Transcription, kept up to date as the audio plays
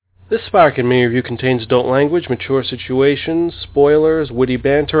This Sparkin Mini Review contains adult language, mature situations, spoilers, witty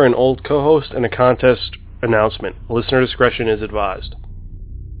banter, an old co-host, and a contest announcement. Listener discretion is advised.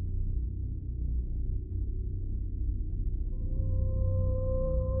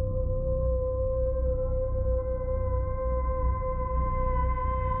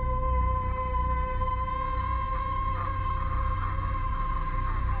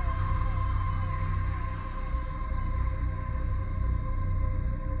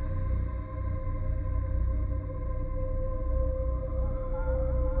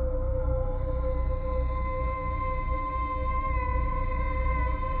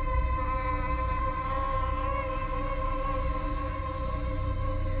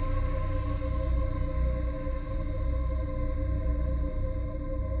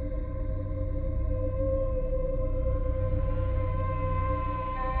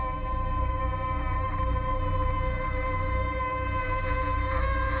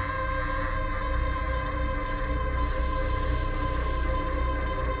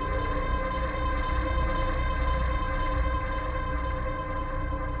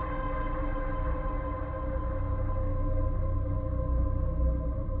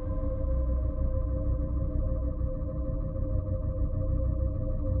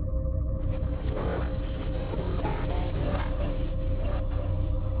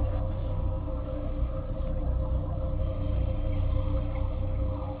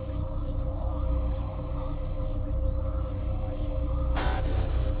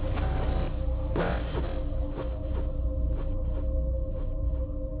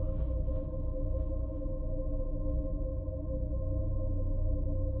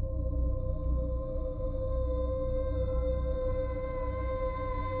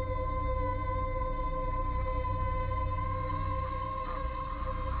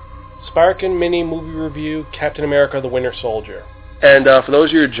 Sparkin Mini Movie Review, Captain America the Winter Soldier. And for those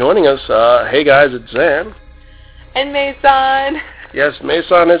of you who are joining us, hey guys, it's Zan. And Mason. Yes,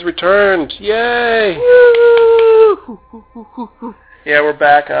 Mason has returned. Yay! Woo! Yeah, we're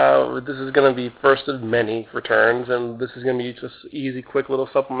back. This is going to be first of many returns, and this is going to be just easy, quick little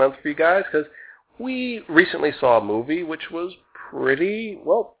supplement for you guys, because we recently saw a movie which was pretty,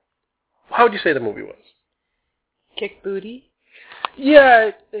 well, how would you say the movie was? Kick booty.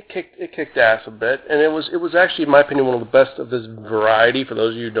 Yeah, it kicked ass a bit, and it was actually, in my opinion, one of the best of this variety. For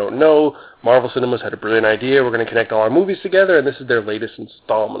those of you who don't know, Marvel Cinemas had a brilliant idea. We're going to connect all our movies together, and this is their latest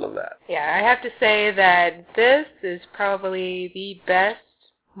installment of that. Yeah, I have to say that this is probably the best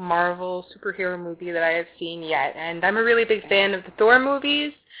Marvel superhero movie that I have seen yet, and I'm a really big fan of the Thor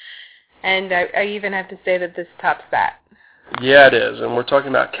movies, and I even have to say that this tops that. Yeah, it is, and we're talking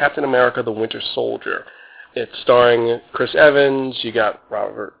about Captain America the Winter Soldier. It's starring Chris Evans, you got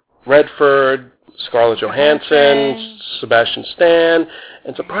Robert Redford, Scarlett Johansson, Sebastian Stan,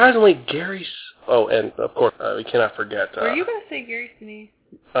 and surprisingly Gary... Oh, and of course, we cannot forget... Were you going to say Gary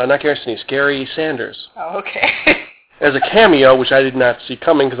Sinise? Not Gary Sinise, Gary Sanders. Oh, okay. As a cameo, which I did not see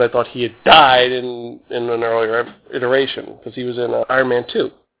coming because I thought he had died in an earlier iteration, because he was in Iron Man 2.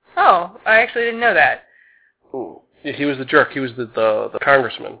 Oh, I actually didn't know that. Ooh. He was the jerk. He was the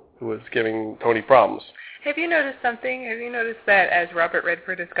congressman who was giving Tony problems. Have you noticed something? Have you noticed that as Robert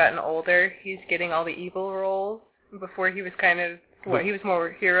Redford has gotten older, he's getting all the evil roles? Before he was kind of, he was more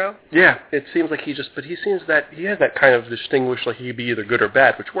hero? Yeah, it seems like he seems that he has that kind of distinguished, like he could be either good or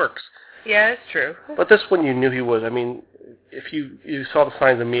bad, which works. Yeah, it's true. But this one you knew he was. I mean, if you saw the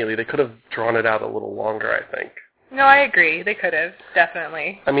signs immediately, they could have drawn it out a little longer, I think. No, I agree. They could have,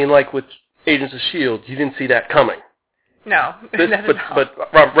 definitely. I mean, like with Agents of S.H.I.E.L.D., you didn't see that coming. No, but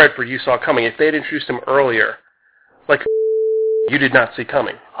Robert Redford, you saw coming. If they had introduced him earlier, like you did not see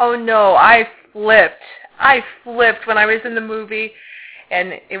coming. Oh no, I flipped when I was in the movie,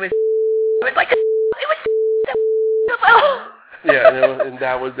 and it was like yeah, and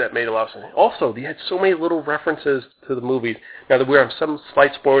that made a lot of sense. Also, they had so many little references to the movies. Now that we're on some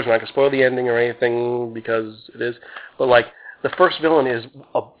slight spoilers, and I can spoil the ending or anything because it is, but like the first villain is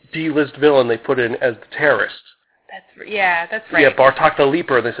a D-list villain they put in as the terrorist. That's right. Yeah, Bartok the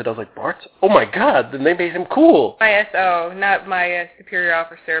Leaper. And they said, I was like, Bart? Oh my God! Then they made him cool. My SO, not my superior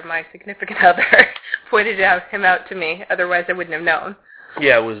officer, my significant other, pointed him out to me. Otherwise, I wouldn't have known.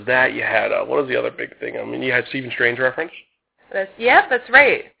 Yeah, it was that. You had what was the other big thing? I mean, you had Stephen Strange reference. That's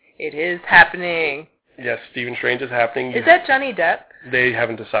right. It is happening. Yes, Stephen Strange is happening. Is that Johnny Depp? They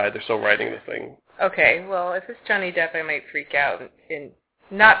haven't decided. They're still writing the thing. Okay, well, if it's Johnny Depp, I might freak out. And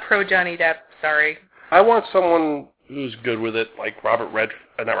not pro Johnny Depp. Sorry. I want someone who's good with it, like Robert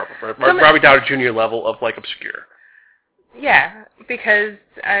Downey Jr. level of, like, obscure. Yeah, because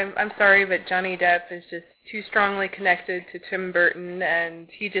I'm sorry, but Johnny Depp is just too strongly connected to Tim Burton, and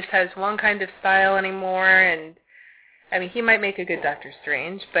he just has one kind of style anymore, and I mean, he might make a good Doctor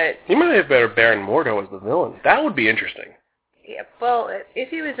Strange, but... He might have better Baron Mordo as the villain. That would be interesting. Yeah, well, if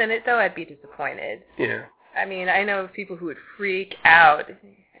he was in it, though, I'd be disappointed. Yeah. I mean, I know people who would freak out,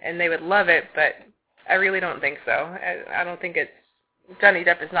 and they would love it, but I really don't think so. I don't think it's... Johnny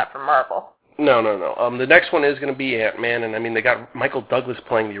Depp is not from Marvel. No. The next one is going to be Ant-Man, and I mean, they got Michael Douglas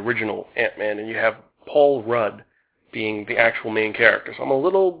playing the original Ant-Man, and you have Paul Rudd being the actual main character. So I'm a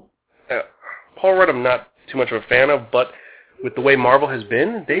little... Paul Rudd I'm not too much of a fan of, but with the way Marvel has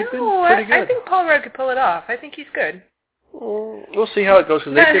been, they've been pretty good. I think Paul Rudd could pull it off. I think he's good. We'll see how it goes,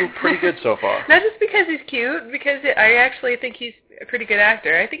 because they've been pretty good so far. Not just because he's cute, because I actually think he's a pretty good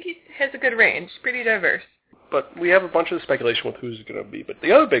actor. I think he has a good range, pretty diverse. But we have a bunch of speculation with who's going to be. But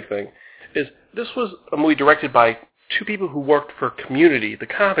the other big thing is this was a movie directed by two people who worked for Community, the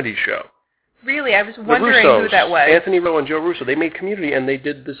comedy show. Really? I was wondering who that was. Anthony Rowe and Joe Russo. They made Community, and they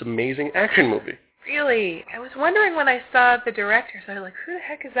did this amazing action movie. Really? I was wondering when I saw the director, so I was like, who the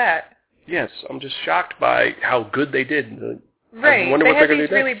heck is that? Yes, I'm just shocked by how good they did. Right. I wonder they what had they're these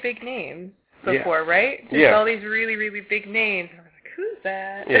going to really do. big names before, right? Just all these really, really big names. I was like, who's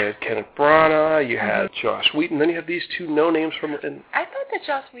that? Yeah, Kenneth Branagh, you had Joss Whedon, then you have these two no-names from... I thought that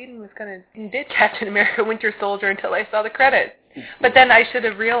Joss Whedon was going to did Captain America Winter Soldier until I saw the credits. But then I should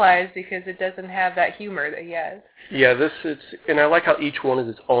have realized because it doesn't have that humor that he has. Yeah, and I like how each one is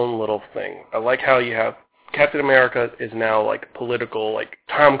its own little thing. I like how you have Captain America is now like political, like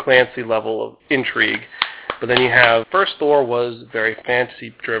Tom Clancy level of intrigue. But then you have, first Thor was very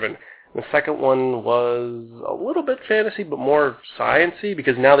fantasy-driven. The second one was a little bit fantasy, but more science-y,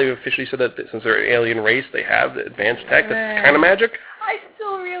 because now they've officially said that since they're an alien race, they have the advanced tech that's kind of magic. I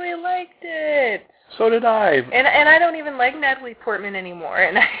still really liked it. So did I. And I don't even like Natalie Portman anymore,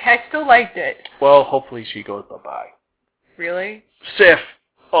 and I still liked it. Well, hopefully she goes bye-bye. Really? Sif,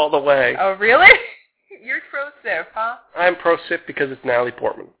 all the way. Oh, really? You're pro-Sif, huh? I'm pro-Sif because it's Natalie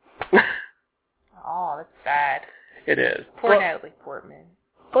Portman. Oh, that's bad. It is. Poor Natalie Portman.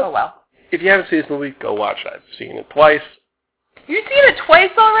 Oh, well. If you haven't seen this movie, go watch it. I've seen it twice. You've seen it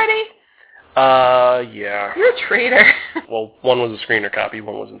twice already? Yeah. You're a traitor. Well, one was a screener copy,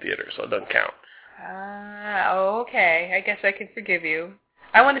 one was in theater, so it doesn't count. Okay. I guess I can forgive you.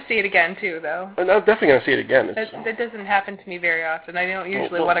 I want to see it again, too, though. And I'm definitely going to see it again. That doesn't happen to me very often. I don't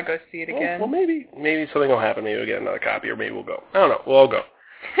usually want to go see it again. Well, maybe something will happen. Maybe we'll get another copy, or maybe we'll go. I don't know. We'll all go.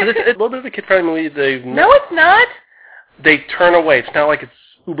 It's a little bit of a kid-friendly movie. No, it's not. They turn away. It's not like it's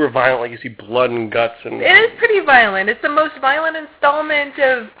uber violent, like you see blood and guts. And it is pretty violent. It's the most violent installment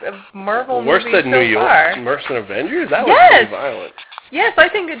of Marvel movies so far. Worse than Avengers? That was pretty violent. Yes, I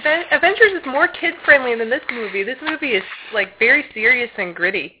think Avengers is more kid-friendly than this movie. This movie is, like, very serious and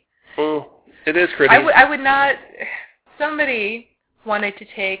gritty. It is gritty. I would not... Somebody wanted to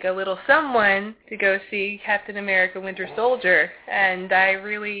take a little someone to go see Captain America Winter Soldier, and I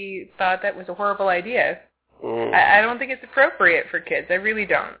really thought that was a horrible idea. I don't think it's appropriate for kids. I really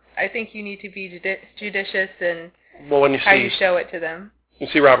don't. I think you need to be judicious in how you show it to them. You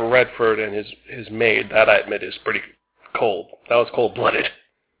see Robert Redford and his maid, that I admit is pretty cold. That was cold-blooded.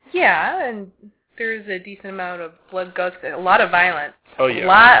 Yeah, and there's a decent amount of blood, guts, a lot of violence. Oh, yeah. A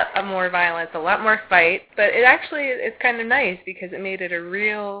lot more violence, a lot more fight. But it's kind of nice because it made it a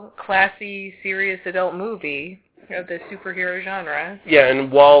real classy, serious adult movie of the superhero genre. Yeah,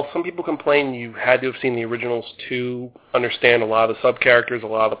 and while some people complain you had to have seen the originals to understand a lot of the sub-characters, a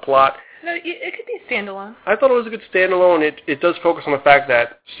lot of the plot. No, it could be a standalone. I thought it was a good standalone. It does focus on the fact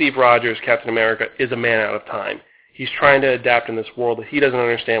that Steve Rogers, Captain America, is a man out of time. He's trying to adapt in this world that he doesn't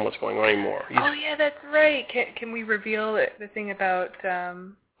understand what's going on anymore. Oh, yeah, that's right. Can we reveal the thing about...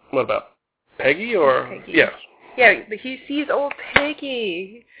 What about? Peggy or... Peggy. Yeah. Yeah, but he sees old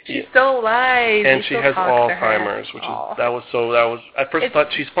Peggy. She's still alive. And she has Alzheimer's, which is... That was... At first I thought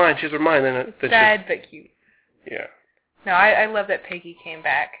she's fine. She has her mind. Then sad but cute. Yeah. No, I love that Peggy came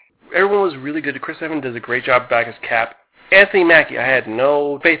back. Everyone was really good. Chris Evans does a great job back as Cap. Anthony Mackie, I had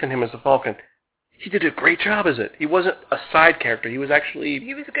no faith in him as the Falcon. He did a great job as it. He wasn't a side character. He was actually...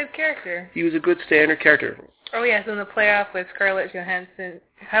 He was a good character. He was a good standard character. Oh, yes, in the playoff with Scarlett Johansson.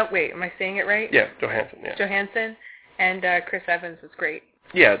 Wait, am I saying it right? Yeah, Johansson, yeah. Johansson, and Chris Evans was great.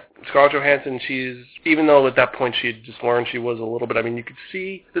 Yeah, Scarlett Johansson, even though at that point she had just learned she was a little bit, you could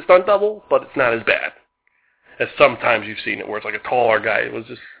see the stunt double, but it's not as bad as sometimes you've seen it, where it's like a taller guy. It was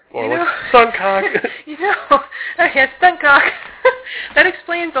just... Or like stunt cock. Yeah, stunt cock. That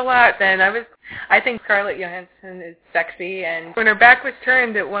explains a lot then. I think Scarlett Johansson is sexy, and when her back was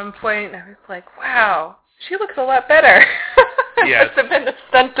turned at one point, I was like, wow, She looks a lot better. Yeah. Must have been the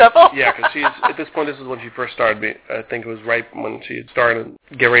stunt double. Yeah, because she's, at this point, this is when she first started. I think it was right when she had started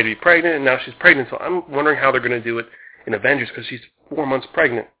to get ready to be pregnant, and now she's pregnant. So I'm wondering how they're going to do it in Avengers, because she's 4 months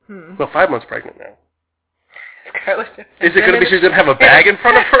pregnant. Well, 5 months pregnant now. Scarlett Johansson. Is it going to be she's going to have a bag in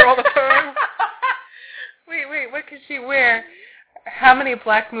front of her all the time? Wait, what can she wear? How many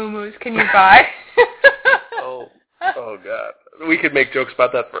black muumuus can you buy? Oh, God. We could make jokes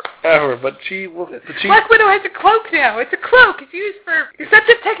about that forever, but Black Widow has a cloak now. It's a cloak. It's used for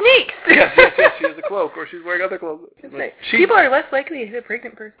deceptive techniques. Yes, she has a cloak, or she's wearing other clothes. People are less likely to hit a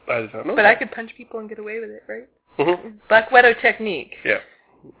pregnant person. I don't know. But I could punch people and get away with it, right? Mm-hmm. Black Widow technique. Yeah.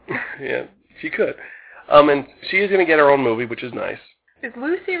 Yeah, she could. And she is going to get her own movie, which is nice. Is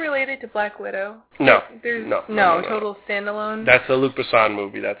Lucy related to Black Widow? No. No, total standalone? That's a Luc Besson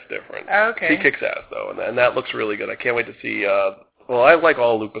movie. That's different. Okay. She kicks ass, though, and that looks really good. I can't wait to see... well, I like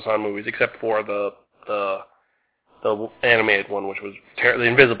all Luc Besson movies, except for the animated one, which was... The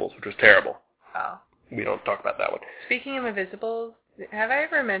Invisibles, which was terrible. Oh. We don't talk about that one. Speaking of Invisibles, have I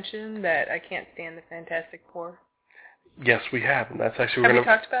ever mentioned that I can't stand the Fantastic Four? Yes, we have, and that's actually... Have we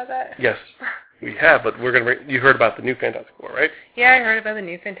talked about that? Yes, we have, but we're going to... You heard about the new Fantastic Four, right? Yeah, I heard about the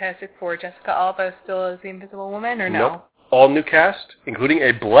new Fantastic Four. Jessica Alba still is the Invisible Woman, or no? Nope. All new cast, including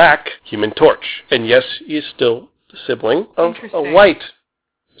a black Human Torch. And yes, he is still the sibling of a white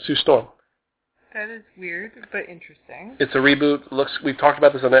Sue Storm. That is weird, but interesting. It's a reboot. We've talked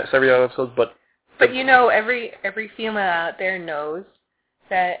about this on several other episodes, but... But you know, every female out there knows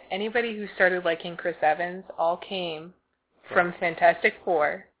that anybody who started liking Chris Evans all came from Fantastic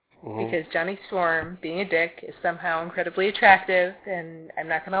Four, because Johnny Storm, being a dick, is somehow incredibly attractive, and I'm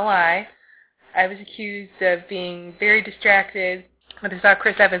not going to lie, I was accused of being very distracted when I saw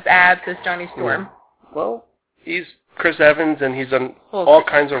Chris Evans' abs as Johnny Storm. Well, he's Chris Evans, and he's done all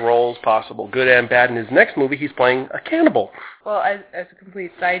kinds of roles possible, good and bad. In his next movie, he's playing a cannibal. Well, as a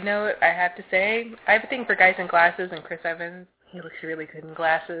complete side note, I have to say, I have a thing for guys in glasses, and Chris Evans, he looks really good in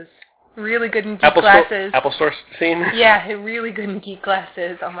glasses. Really good in geek glasses. Apple Store scene? Yeah, really good in geek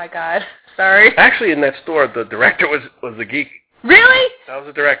glasses. Oh my god. Sorry. Actually, in that store, the director was a geek. Really? That was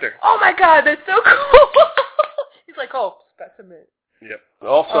the director. Oh my god, that's so cool. He's like, oh, specimen. Yep.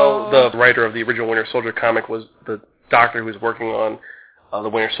 Also, the writer of the original Winter Soldier comic was the doctor who was working on the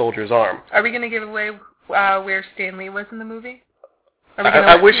Winter Soldier's arm. Are we going to give away where Stan Lee was in the movie?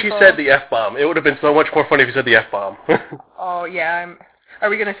 I wish he said the F-bomb. It would have been so much more funny if he said the F-bomb. Oh, yeah, Are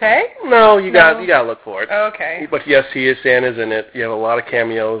we going to say? No, you got to look for it. Oh, okay. But yes, Stan is in it. You have a lot of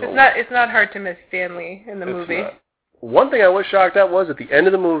cameos. It's not hard to miss Stan Lee in the movie. Not. One thing I was shocked at was at the end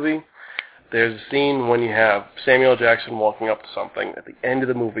of the movie, there's a scene when you have Samuel Jackson walking up to something at the end of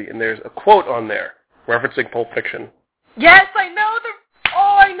the movie, and there's a quote on there referencing Pulp Fiction. Yes, I know.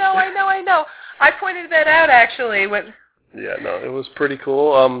 I know. I pointed that out actually. Yeah, no, it was pretty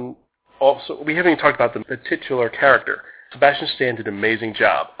cool. Also, we haven't even talked about the titular character. Sebastian Stan did an amazing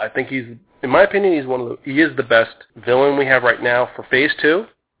job. I think in my opinion, he is the best villain we have right now for Phase 2.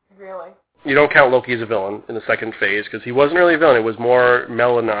 Really? You don't count Loki as a villain in the second phase, because he wasn't really a villain. It was more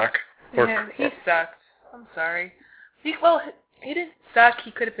Melanoc. Yeah, he sucked. I'm sorry. He didn't suck.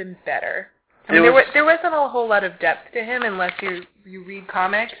 He could have been better. I mean, there wasn't a whole lot of depth to him unless you read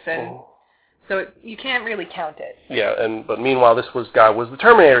comics, and so you can't really count it. Yeah, but meanwhile, this guy was the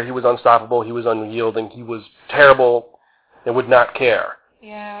Terminator. He was unstoppable. He was unyielding. He was terrible and would not care.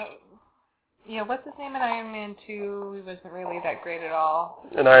 Yeah. Yeah, what's his name in Iron Man 2? He wasn't really that great at all.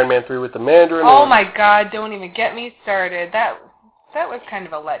 In Iron Man 3 with the Mandarin. Oh my god, don't even get me started. That was kind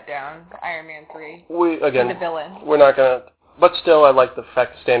of a letdown, Iron Man 3. The villain. We're not going to... But still, I like the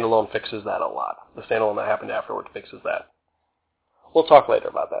fact that Standalone fixes that a lot. The Standalone that happened afterward fixes that. We'll talk later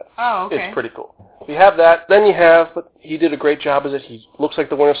about that. Oh, okay. It's pretty cool. You have that. Then but he did a great job as it. He looks like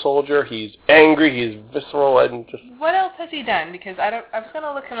the Winter Soldier. He's angry. He's visceral and just... What else has he done? Because I was going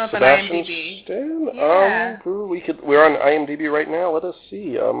to look him up Sebastian on IMDb. Stan? Yeah. We're on IMDb right now. Let us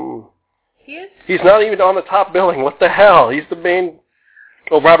see. He is? He's not even on the top billing. What the hell? He's the main...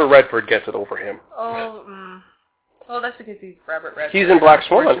 Oh, Robert Redford gets it over him. Well, that's because he's Robert Redford. He's in Black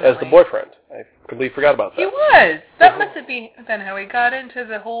Swan as the boyfriend. I completely forgot about that. He was. That must have been how he got into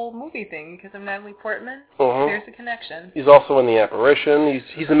the whole movie thing, because of Natalie Portman. There's a connection. He's also in The Apparition.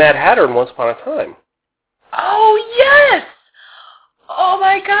 He's the Mad Hatter in Once Upon a Time. Oh, yes! Oh,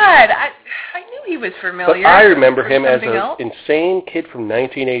 my God. I knew he was familiar. But I remember him as an insane kid from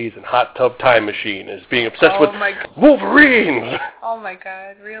 1980s in Hot Tub Time Machine, as being obsessed with Wolverines. Oh, my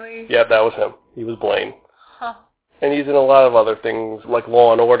God. Really? Yeah, that was him. He was Blaine. Huh. And he's in a lot of other things, like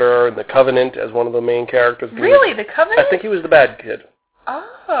Law & Order and The Covenant as one of the main characters. Really? The Covenant? I think he was the bad kid. Oh.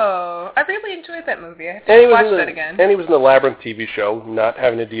 Oh, I really enjoyed that movie. I have And he to was watch in that again. And he was in the Labyrinth TV show, not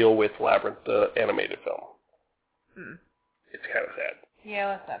having to deal with Labyrinth, the animated film. It's kind of sad. Yeah,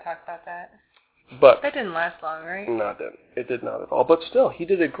 let's not talk about that. But That didn't last long, right? it did not at all. But still, he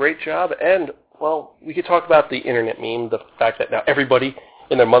did a great job. And, well, we could talk about the internet meme, the fact that now everybody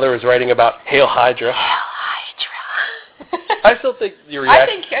and their mother is writing about Hail Hydra. Hail Hydra. I still think your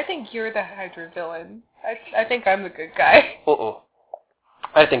reaction... I think you're the Hydra villain. I think I'm the good guy.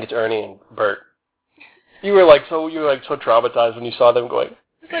 I think it's Ernie and Bert. You were like so traumatized when you saw them going.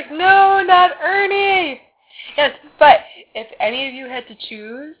 It's like, no, not Ernie. Yes, but if any of you had to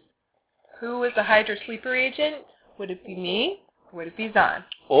choose who was the Hydra sleeper agent, would it be me or would it be Zahn?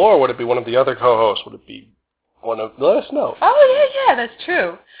 Or would it be one of the other co-hosts? Would it be one of... Let us know. Oh, yeah, that's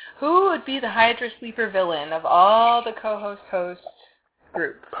true. Who would be the Hydra sleeper villain of all the co-host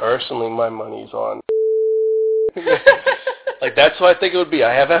group? Personally, my money's on... Like, that's what I think it would be.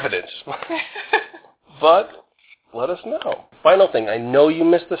 I have evidence. But let us know. Final thing, I know you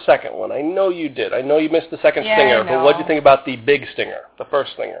missed the second one. I know you did. I know you missed the second stinger. But what did you think about the big stinger, the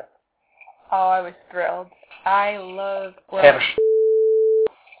first stinger? Oh, I was thrilled. I love...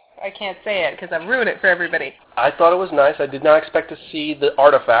 I can't say it because I've ruined it for everybody. I thought it was nice. I did not expect to see the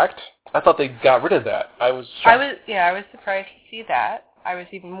artifact. I thought they got rid of that. I was shocked. I was surprised to see that. I was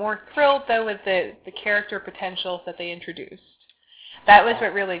even more thrilled, though, with the character potentials that they introduced. That was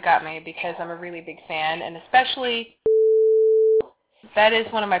what really got me, because I'm a really big fan, and especially, that is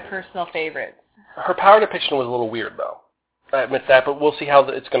one of my personal favorites. Her power depiction was a little weird, though. I admit that, but we'll see how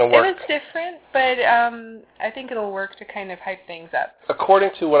it's going to work. It was different, but I think it'll work to kind of hype things up.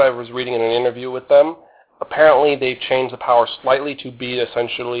 According to what I was reading in an interview with them, apparently they've changed the power slightly to be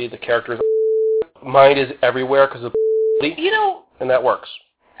essentially the character's mind is everywhere because of and that works.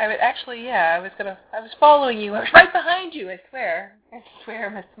 I was following you. I was right behind you, I swear. I swear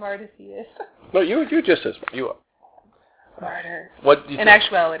I'm as smart as he is. No, you're just as smart. You are. Smarter. What do you In think?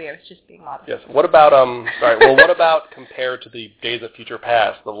 actuality, I was just being modest. Yes. What about, what about compared to the Days of Future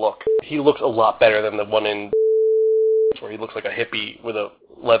Past, the look? He looks a lot better than the one in where he looks like a hippie with a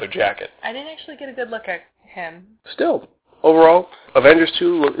leather jacket. I didn't actually get a good look at him. Still, overall, Avengers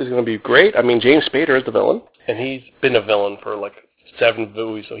 2 is going to be great. I mean, James Spader is the villain, and he's been a villain for like 7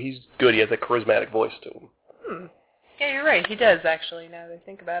 movies, so he's good. He has a charismatic voice to him. Yeah, you're right. He does, actually, now that I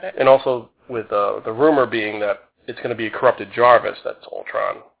think about it. And also, with the rumor being that it's going to be a corrupted Jarvis that's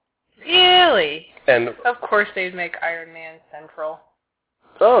Ultron. Really? And of course they'd make Iron Man central.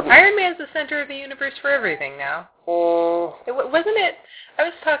 Oh, Iron Man's the center of the universe for everything now. Wasn't it? I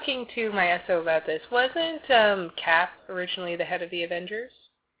was talking to my SO about this. Wasn't Cap originally the head of the Avengers?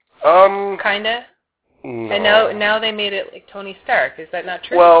 Kinda? No. And now they made it like Tony Stark. Is that not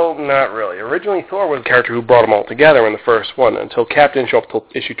true? Well, not really. Originally, Thor was the character who brought them all together in the first one until Cap didn't show up until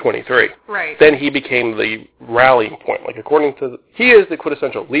issue 23. Right. Then he became the rallying point. Like, according to... he is the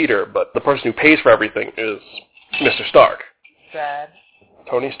quintessential leader, but the person who pays for everything is Mr. Stark. Sad.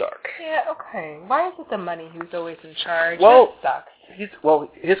 Tony Stark. Yeah, okay. Why is it the money who's always in charge? Well, that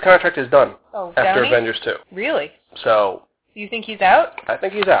sucks. His contract is done after Downey? Avengers 2. Really? So... you think he's out? I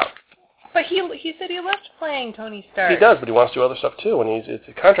think he's out. But he said he loved playing Tony Stark. He does, but he wants to do other stuff too when his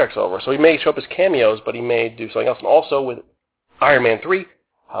contract's over. So he may show up as cameos, but he may do something else. And also with Iron Man 3,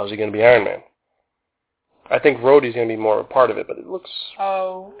 how's he going to be Iron Man? I think Rhodey's going to be more a part of it, but it looks...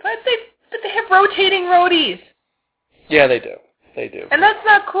 oh, but they have rotating roadies. Yeah, they do. They do. And that's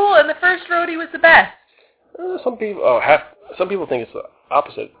not cool, and the first roadie was the best. Some people think it's the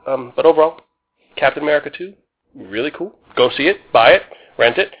opposite. But overall, Captain America 2, really cool. Go see it, buy it,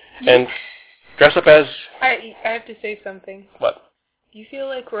 rent it. And dress up as... I have to say something. What? Do you feel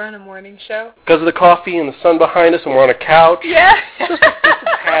like we're on a morning show? Because of the coffee and the sun behind us and we're on a couch? Yeah. just a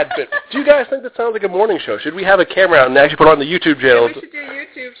tad bit. Do you guys think that sounds like a morning show? Should we have a camera out and actually put it on the YouTube channel? Yeah, we should do a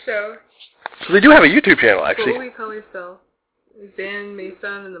YouTube show. So they do have a YouTube channel, actually. What will we call ourselves? Zan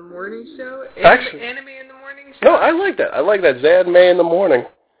Mason in the morning show? Actually, Anime in the morning show? No, I like that. I like that. Zan May in the morning.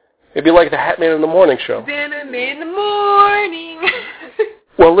 It'd be like the Hat Man in the morning show. Zan May in the morning.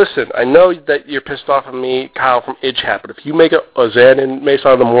 Well, listen, I know that you're pissed off at me, Kyle from Idge Hat, but if you make a Zan and Mason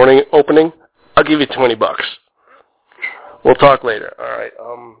in the morning opening, I'll give you $20. We'll talk later. All right.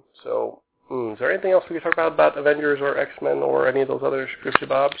 Is there anything else we can talk about Avengers or X-Men or any of those other scripty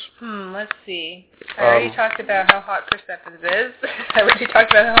bobs? Let's see. I already talked about how hot Chris Evans is. I already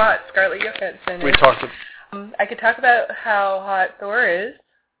talked about how hot Scarlett Johansson is. We talked. I could talk about how hot Thor is.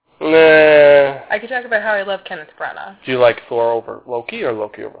 Nah. I could talk about how I love Kenneth Branagh. Do you like Thor over Loki or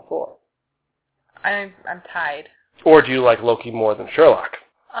Loki over Thor? I'm tied. Or do you like Loki more than Sherlock?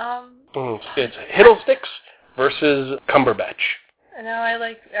 It's Hiddlesticks versus Cumberbatch. No, I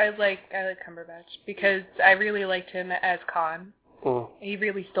like Cumberbatch because I really liked him as Khan. Mm. He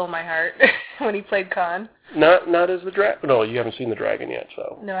really stole my heart when he played Khan. Not as the dragon. No, you haven't seen the dragon yet,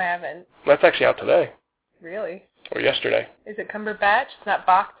 so. No, I haven't. That's actually out today. Really? Or yesterday. Is it Cumberbatch? It's not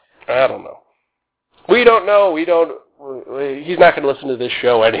Bach? I don't know. We don't know. He's not going to listen to this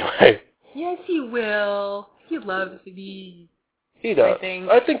show anyway. Yes, he will. He loves me. He does.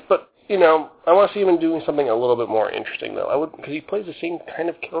 I think, but, I want to see him doing something a little bit more interesting, though. Because he plays the same kind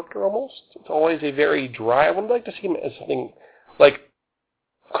of character almost. It's always a very dry. I would like to see him as something,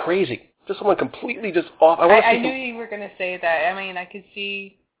 crazy. Just someone completely just off. I knew you were going to say that. I mean, I could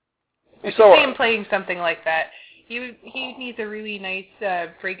see him playing something like that. He needs a really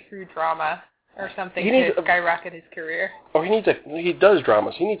nice breakthrough drama or something to skyrocket his career. Or he does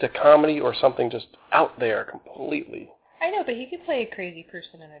dramas. He needs a comedy or something just out there completely. I know, but he could play a crazy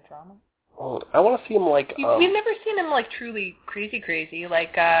person in a drama. Oh, I want to see him we've never seen him truly crazy,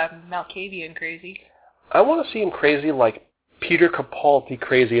 like Malkavian crazy. I want to see him crazy like Peter Capaldi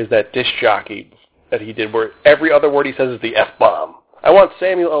crazy as that disc jockey that he did, where every other word he says is the F-bomb. I want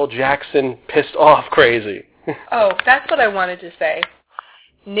Samuel L. Jackson pissed off crazy. Oh, that's what I wanted to say.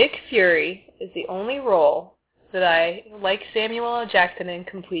 Nick Fury is the only role that I like Samuel L. Jackson in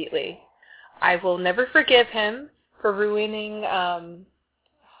completely. I will never forgive him for ruining,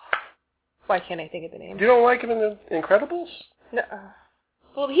 why can't I think of the name? You don't like him in The Incredibles? No.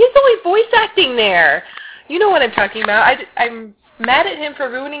 Well, he's only voice acting there. You know what I'm talking about. I'm mad at him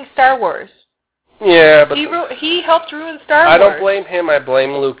for ruining Star Wars. Yeah, but... He helped ruin Star Wars. I don't blame him. I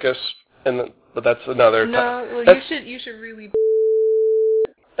blame Lucas, but that's another... No, well, you should really...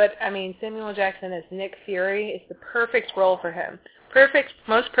 But, I mean, Samuel L. Jackson as Nick Fury is the perfect role for him.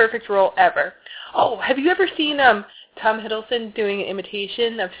 Most perfect role ever. Oh, have you ever seen Tom Hiddleston doing an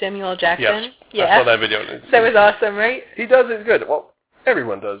imitation of Samuel L. Jackson? Yes, yeah. I saw that video. That was awesome, right? He does it good. Well,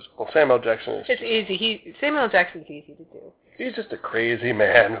 everyone does. Well, Samuel L. Jackson is... It's easy. Samuel L. Jackson's easy to do. He's just a crazy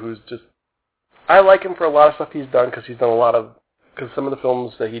man who's just... I like him for a lot of stuff he's done because he's done a lot of... Because some of the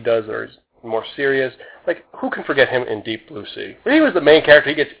films that he does are more serious. Like, who can forget him in Deep Blue Sea? When he was the main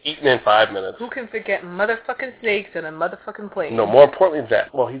character, he gets eaten in 5 minutes. Who can forget motherfucking snakes and a motherfucking plane? No, more importantly than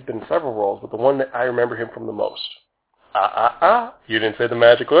that, well, he's been in several roles, but the one that I remember him from the most. You didn't say the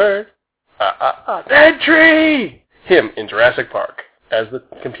magic word. Dead tree! Him in Jurassic Park as the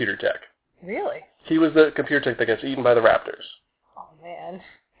computer tech. Really? He was the computer tech that gets eaten by the raptors. Oh, man.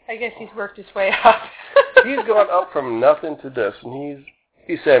 I guess he's worked his way up. He's gone up from nothing to this, and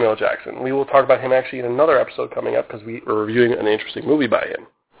he's Samuel Jackson. We will talk about him actually in another episode coming up because we are reviewing an interesting movie by him.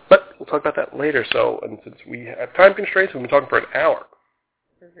 But we'll talk about that later. And since we have time constraints, we've been talking for an hour.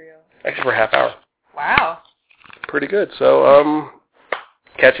 For real? Actually, for a half hour. Wow. Pretty good. So,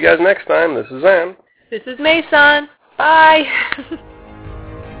 catch you guys next time. This is Ann. This is Mason. Bye.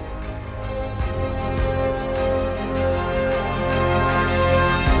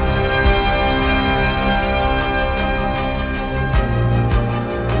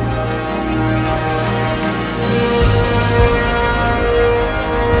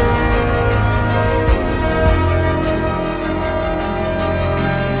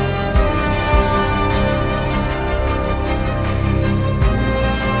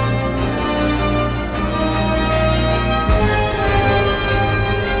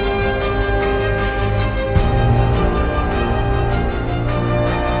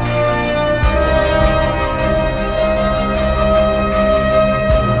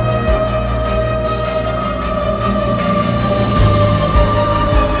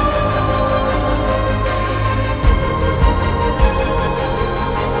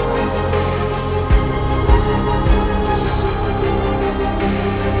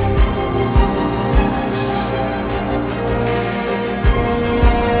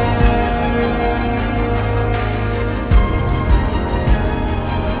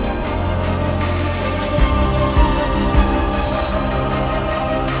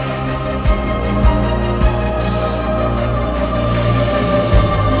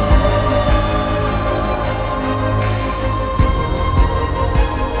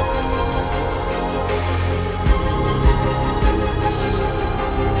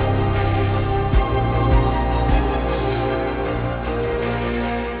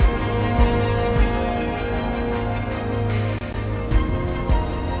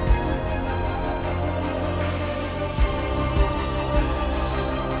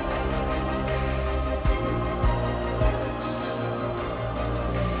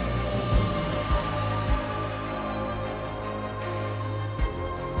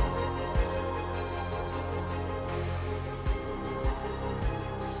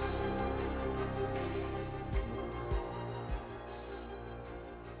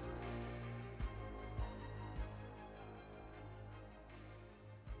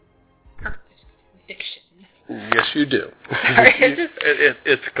 you do. Sorry,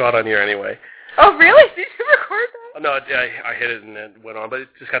 It's got on here anyway. Oh, really? Did you record that? No, I hit it and it went on, but it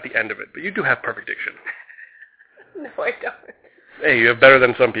just got the end of it. But you do have perfect diction. No, I don't. Hey, you have better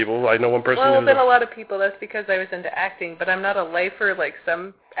than some people. I know one person Well, who's... than a lot of people. That's because I was into acting, but I'm not a lifer like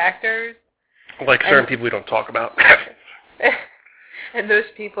some actors. Like certain people we don't talk about. And those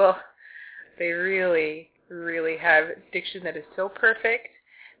people, they really, really have diction that is so perfect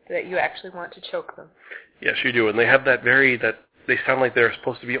that you actually want to choke them. Yes, you do. And they have that they sound like they're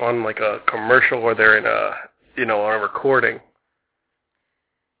supposed to be on like a commercial or they're in on a recording.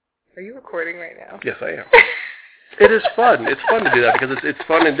 Are you recording right now? Yes, I am. It is fun. It's fun to do that because it's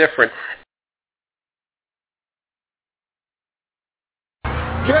fun and different.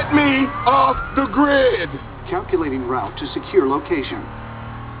 Get me off the grid! Calculating route to secure location.